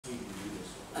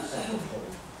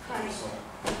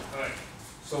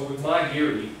So with my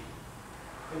Geri,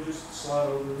 and just slide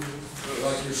over here,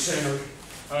 like you're centered.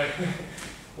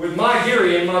 With my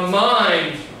Geri in my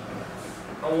mind,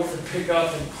 I want to pick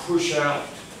up and push out.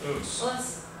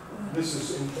 This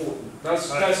is important. That's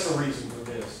the reason for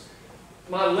this.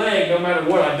 My leg, no matter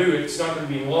what I do, it's not going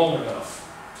to be long enough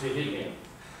to hit him.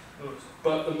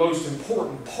 But the most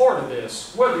important part of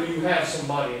this, whether you have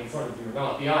somebody in front of you or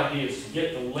not, the idea is to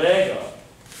get the leg up,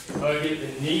 get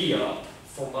the knee up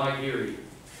for my Geri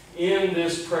in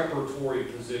this preparatory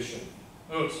position.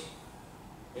 And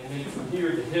then from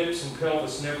here, the hips and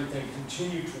pelvis and everything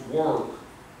continue to work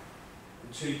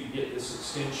until you get this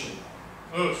extension.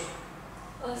 And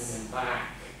then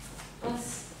back. And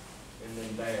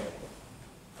then down.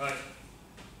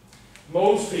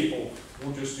 Most people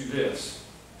will just do this.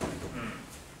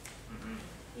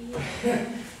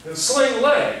 The sling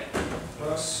leg.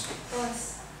 Because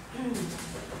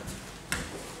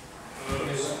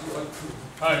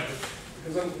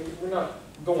we're not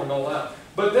going all out.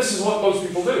 But this is what most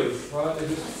people do, right? They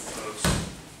just,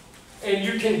 and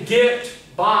you can get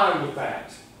by with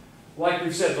that. Like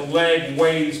we said, the leg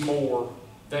weighs more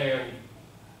than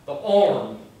the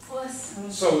arm.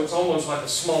 So it's almost like a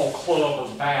small club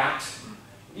or bat.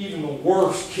 Even the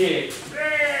worst kick,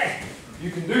 you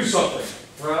can do something,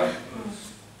 right?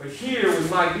 But here with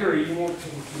my Geri, you want to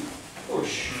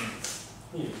push.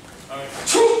 Here.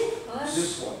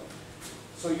 This way.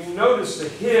 So you notice the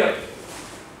hip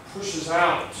pushes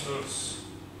out.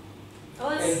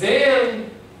 And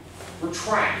then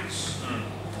retracts.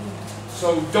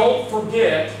 So don't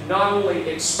forget not only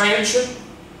expansion,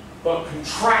 but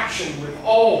contraction with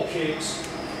all kicks,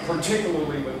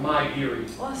 particularly with my Geri.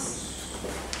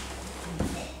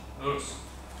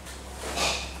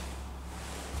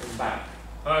 And back.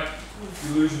 If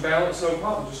you lose your balance, no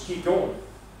problem. Just keep going.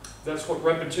 That's what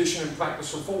repetition and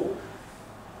practice are for.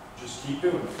 Just keep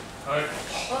doing it.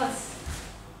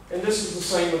 And this is the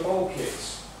same with all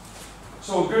kicks.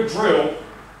 So a good drill,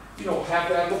 you don't have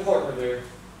to have the partner there.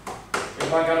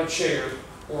 If I got a chair,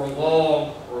 or a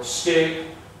log, or a stick,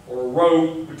 or a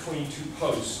rope between two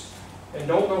posts, and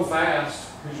don't go fast,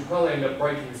 because you probably end up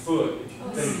breaking your foot if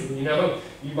you think, you know,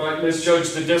 you might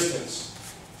misjudge the distance.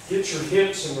 Get your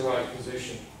hips in the right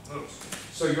position.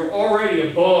 So you're already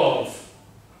above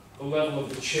the level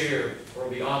of the chair or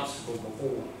the obstacle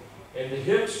before. And the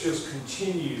hips just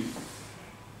continue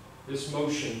this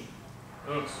motion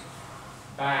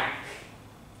back.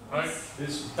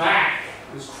 This back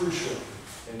is crucial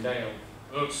and down.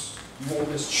 You want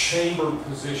this chamber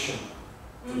position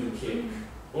for the kick.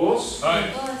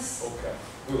 Okay.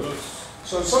 Good.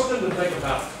 So something to think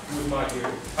about with my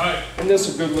Geri. And this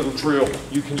is a good little drill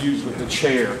you can use with the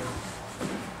chair.